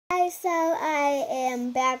guys, so I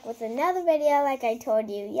am back with another video like I told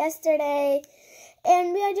you yesterday.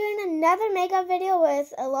 And we are doing another makeup video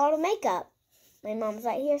with a lot of makeup. My mom's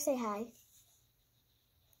right here, say hi.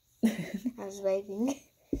 I was waving.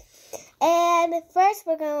 And first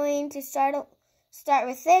we're going to start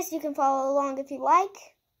with this. You can follow along if you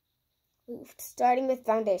like. Starting with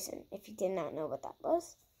foundation, if you did not know what that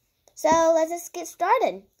was. So let's just get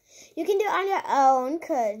started. You can do it on your own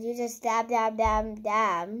because you just dab, dab, dab,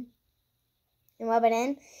 dab, and rub it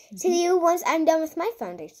in. See you once I'm done with my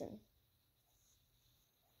foundation.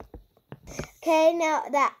 Okay, now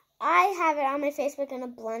that I have it on my face, we're going to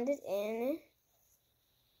blend it in.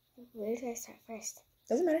 Where do I start first?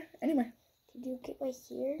 Doesn't matter. Anywhere. Did you get right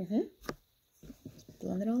here?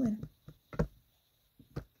 Blend it all in.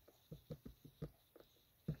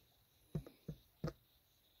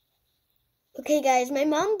 Okay, guys, my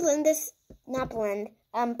mom put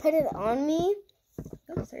it on me.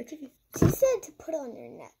 Oh, sorry, tricky. She said to put it on your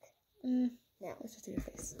neck. No, let's just do your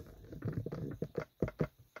face.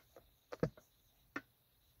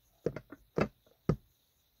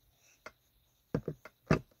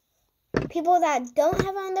 People that don't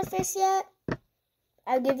have it on their face yet,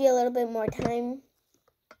 I'll give you a little bit more time.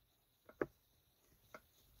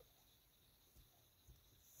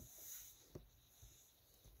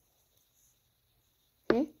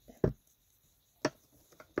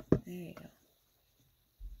 There you go.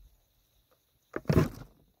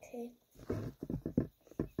 Okay.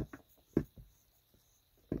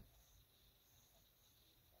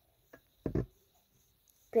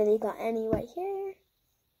 Really got any right here.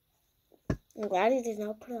 I'm glad he did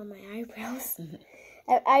not put it on my eyebrows.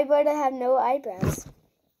 I would have no eyebrows.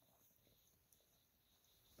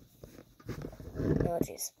 Oh,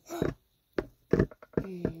 jeez.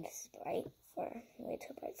 This is bright. Way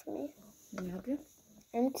too bright for me. Let me help you?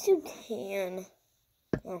 I'm too tan.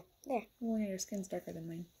 Oh, there. Oh, yeah, your skin's darker than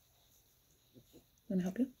mine. Want to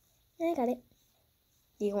help you? I got it.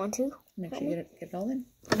 Do you want to? Make sure you get it all in.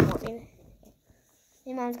 You want me to?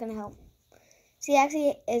 Your mom's going to help. She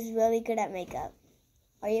actually is really good at makeup.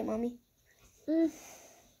 Are you, Mommy?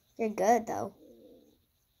 You're good, though.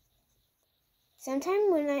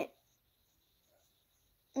 Sometimes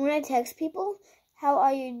when I text people, how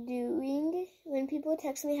are you doing? When people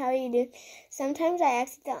text me, how are you doing? Sometimes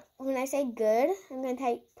when I say good, I'm going to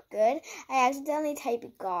type good. I accidentally type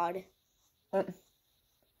God.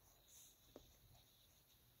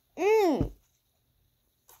 Ew.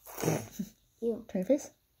 Turn your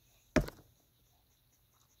face.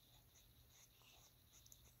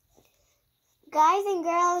 Guys and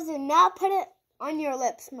girls, do not put it on your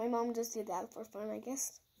lips. My mom just did that for fun, I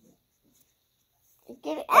guess.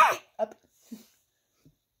 Get it. Up.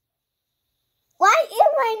 Why in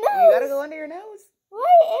my nose? You gotta go under your nose. Why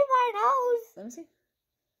in my nose? Let me see.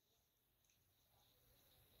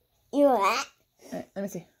 You Alright, let me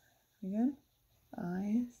see. Again.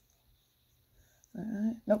 Eyes.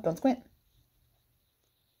 Nope, don't squint.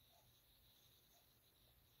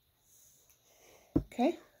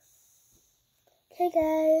 Okay. Okay,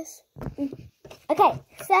 guys. Okay,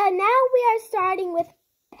 so now we are starting with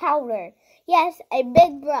powder. Yes, a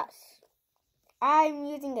big brush. I'm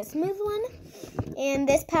using a smooth one and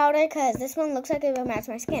this powder because this one looks like it will match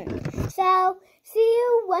my skin. So, see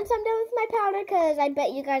you once I'm done with my powder because I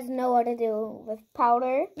bet you guys know what to do with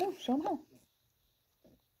powder. No, show them how.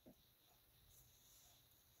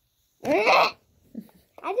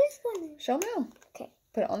 I just want to... Show them how. Okay.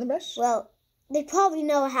 Put it on the brush. Well, they probably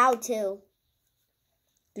know how to.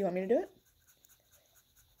 Do you want me to do it?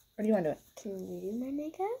 Or do you want to do it? Can you do my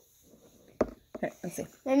makeup? Alright, let's see.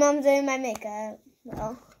 My mom's doing my makeup.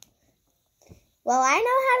 Well, I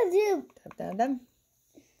know how to do. Dab, dab, dab.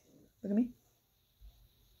 Look at me.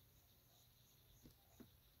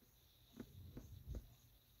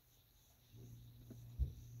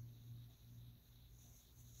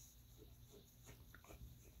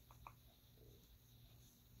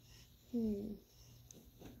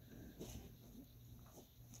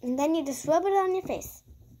 And then you just rub it on your face.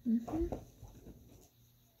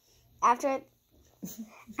 After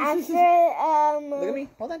Look at me.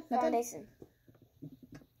 Hold on. Foundation.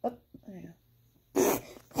 Oh, there you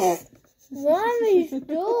go. Mommy,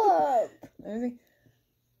 stop. Let me see.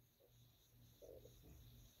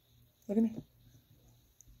 Look at me.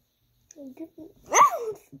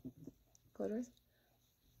 Close your eyes.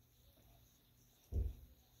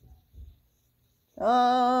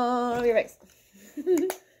 Oh, your face.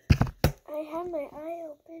 I have my eye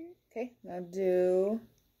open. Okay, now do...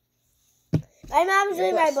 My mom's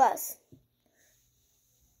doing my blush.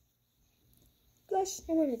 Blush.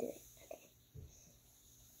 I want to do it. Okay.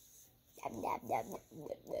 Dab, dab, dab,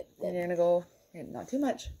 dab, dab, dab. And you're gonna go, not too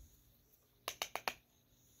much.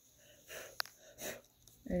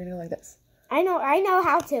 You're gonna go like this. I know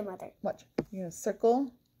how to, Mother. Watch. You're gonna circle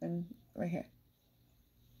and right here.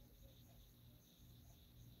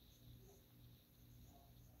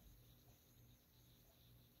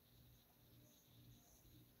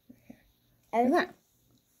 Like that.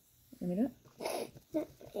 Let me do it.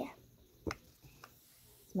 Yeah.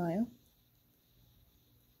 Smile.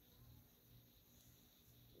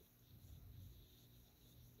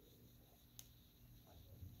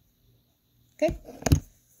 Okay.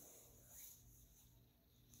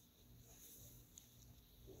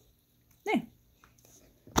 There.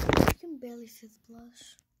 You can barely see the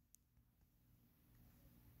blush.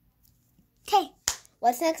 Okay.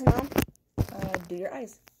 What's next, Mom? Do your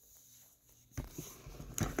eyes.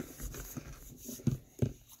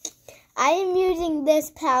 I am using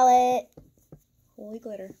this palette. Holy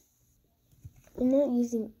glitter. I'm not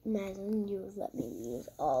using Madeline. You would let me use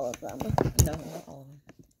all of them. No, not all of them.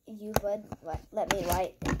 You would let me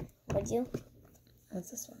write. Would you?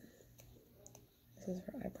 What's this one? This is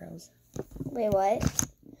for eyebrows. Wait, what?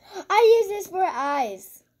 I use this for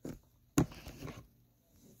eyes.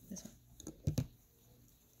 This one.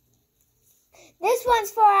 This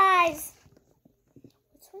one's for eyes.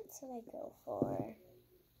 Which one should I go for?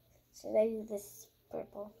 Should I do this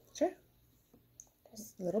purple? Sure.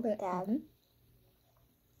 Just a little bit. Dab. Mm-hmm.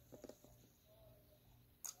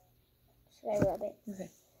 Should I rub it? Okay.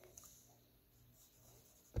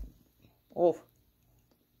 Oh.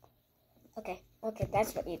 Okay. Okay,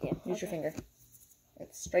 that's what you do. Use your finger.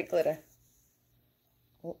 It's straight glitter.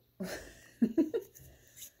 Oh.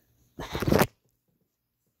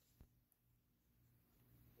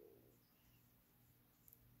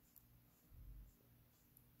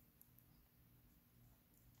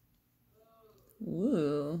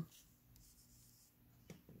 Ooh.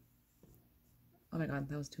 Oh my god,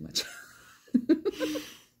 that was too much.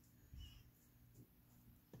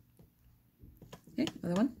 Okay,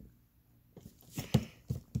 other one.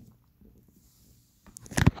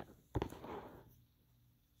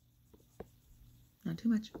 Not too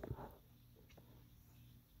much.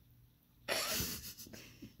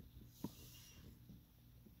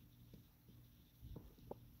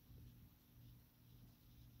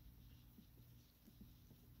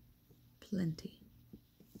 Plenty.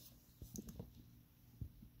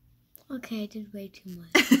 Okay, I did way too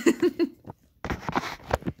much.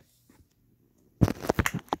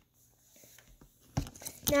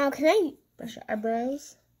 Now, can I Brush your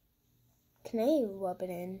eyebrows. rub it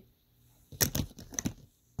in?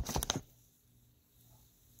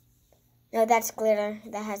 No, that's glitter.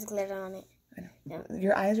 That has glitter on it. I know. No.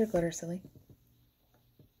 Your eyes are glitter, silly.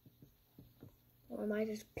 Or am I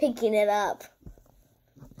just picking it up?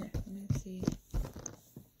 Here, let me see.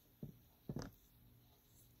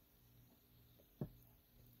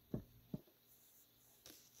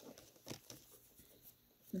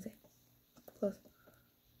 Let me see. Close.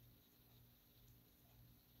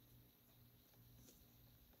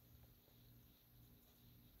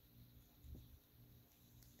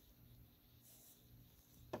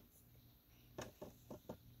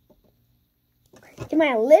 To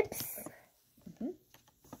my lips. Mhm.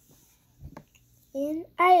 And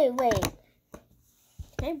wait.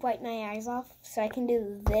 Can I wipe my eyes off so I can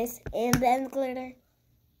do this and then glitter?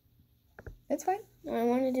 It's fine. I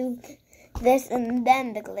want to do this and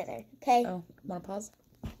then the glitter. Okay? Oh, want to pause?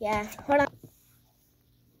 Yeah. Hold on.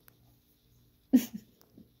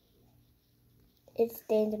 It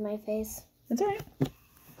stained in my face. It's alright.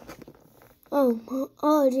 Oh, You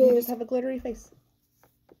jeez. just have a glittery face.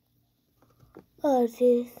 Oh,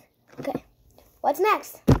 jeez. Okay. What's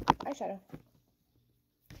next? Eyeshadow.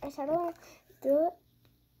 Eyeshadow. Do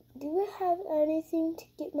I have anything to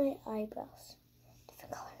get my eyebrows?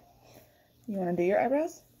 Different color. You want to do your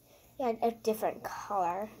eyebrows? Yeah, a different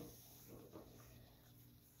color.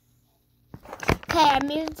 Okay, I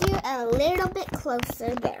moved you a little bit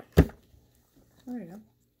closer there. There you go.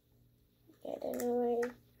 Get it away.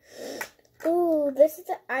 Ooh, this is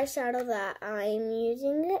the eyeshadow that I'm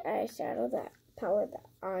using. The eyeshadow that palette that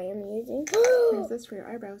I am using. Use this for your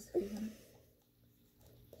eyebrows. If you want it.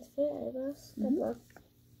 This for your eyebrows.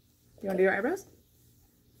 You want to do your eyebrows?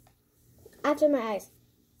 After my eyes.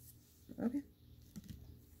 Okay.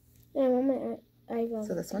 Yeah, I want my eyebrows.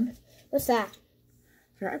 So this one What's that?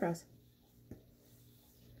 for your eyebrows.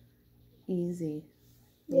 Easy.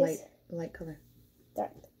 This. Light color.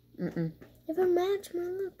 Dark. Mm-mm. Never match my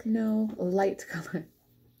look. No, light color.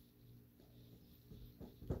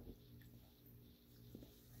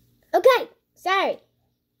 Okay, sorry.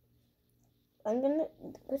 I'm gonna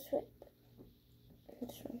which one?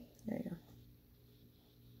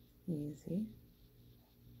 Easy.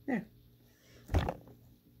 There.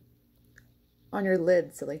 On your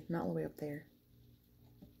lid, silly. Not all the way up there.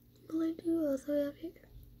 What do I do all the way up here?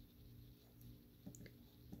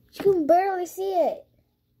 You can barely see it.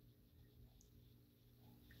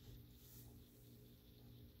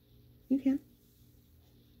 You can.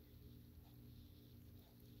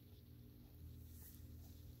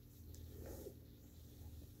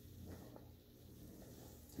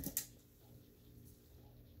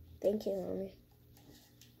 Thank you, Mommy.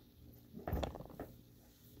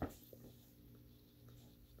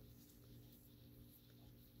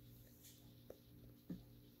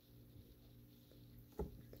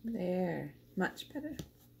 There. Much better.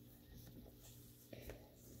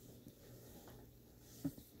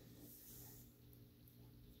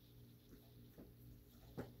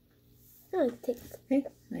 Oh, take. Okay,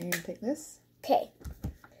 now you're going to take this. Okay.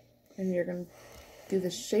 And you're going to do the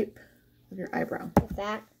shape of your eyebrow. Like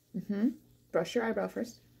that. Mm-hmm. Brush your eyebrow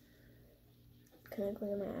first. Can I go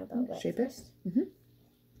get my eyebrow wet Shape first? it.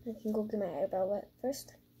 Mm-hmm. I can go get my eyebrow wet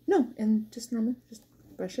first. No, and just normal. Just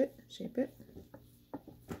brush it, shape it.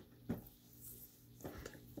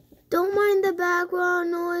 Don't mind the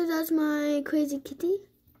background noise. That's my crazy kitty.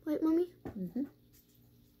 Right, Mommy? Mm-hmm.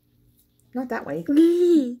 Not that way.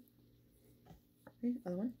 Okay, Okay,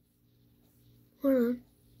 other one. hold on.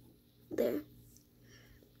 There.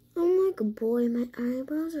 I'm like a boy. My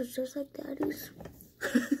eyebrows are just like Daddy's.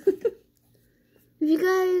 If you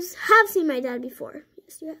guys have seen my dad before.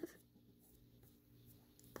 Yes, you have.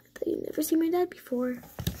 I thought you'd never seen my dad before.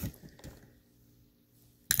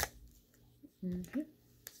 Mm-hmm.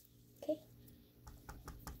 Okay.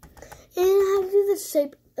 And I have to do the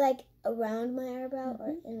shape, like, around my eyebrow.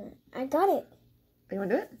 Or in it. I got it. You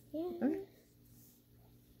want to do it? Yeah. Okay.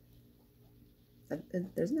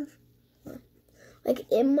 There's enough. Like,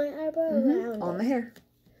 in my eyebrow, around On it. the hair.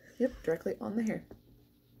 Yep, directly on the hair.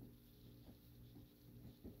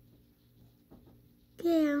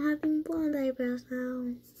 Okay, I'm having blonde eyebrows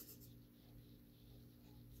now.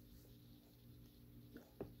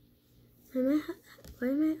 Why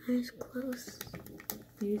are my eyes closed?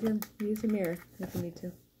 Use your mirror if you need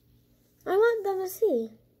to. I want them to see.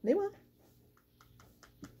 They will.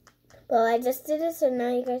 Well, I just did it, so now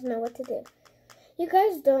you guys know what to do. You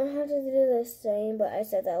guys don't have to do the same, but I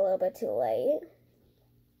said that a little bit too late.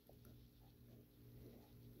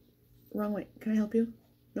 Wrong way. Can I help you?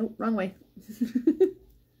 Nope, wrong way.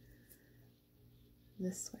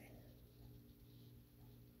 This way.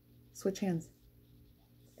 Switch hands.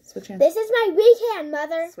 Switch hands. This is my weak hand,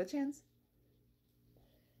 Mother. Switch hands.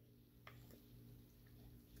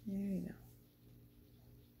 There you go.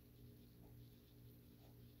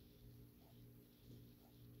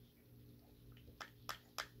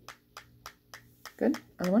 Good.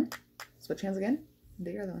 Other one. Switch hands again.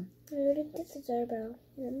 Do your other one. I already did this eyebrow,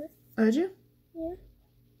 remember? Oh, did you? Yeah.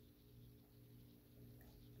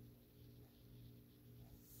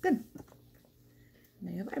 Good.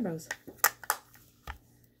 Now you have eyebrows.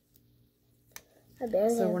 I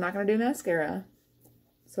barely So have. we're not going to do mascara.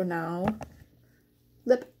 So now,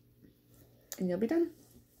 lip. And you'll be done.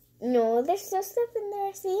 No, there's still stuff in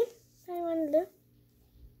there, see? I want to do.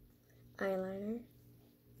 Eyeliner.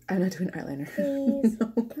 I'm not doing eyeliner. Please.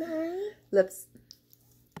 No. Can I? Lips.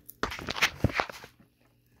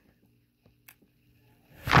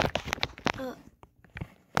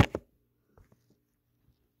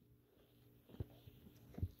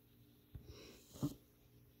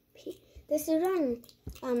 This dude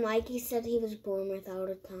on like he said he was born without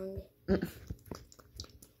a tongue.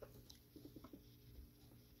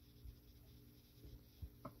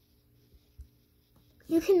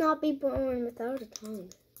 You cannot be born without a tongue.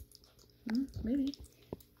 Maybe.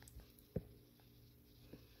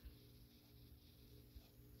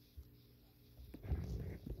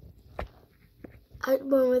 Are you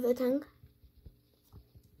born with a tongue?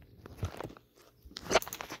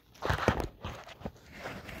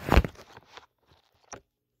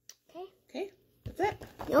 Okay, that's it.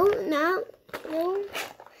 No.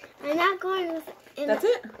 I'm not going with. That's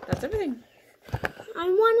it. That's everything. I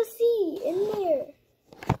want to see in there.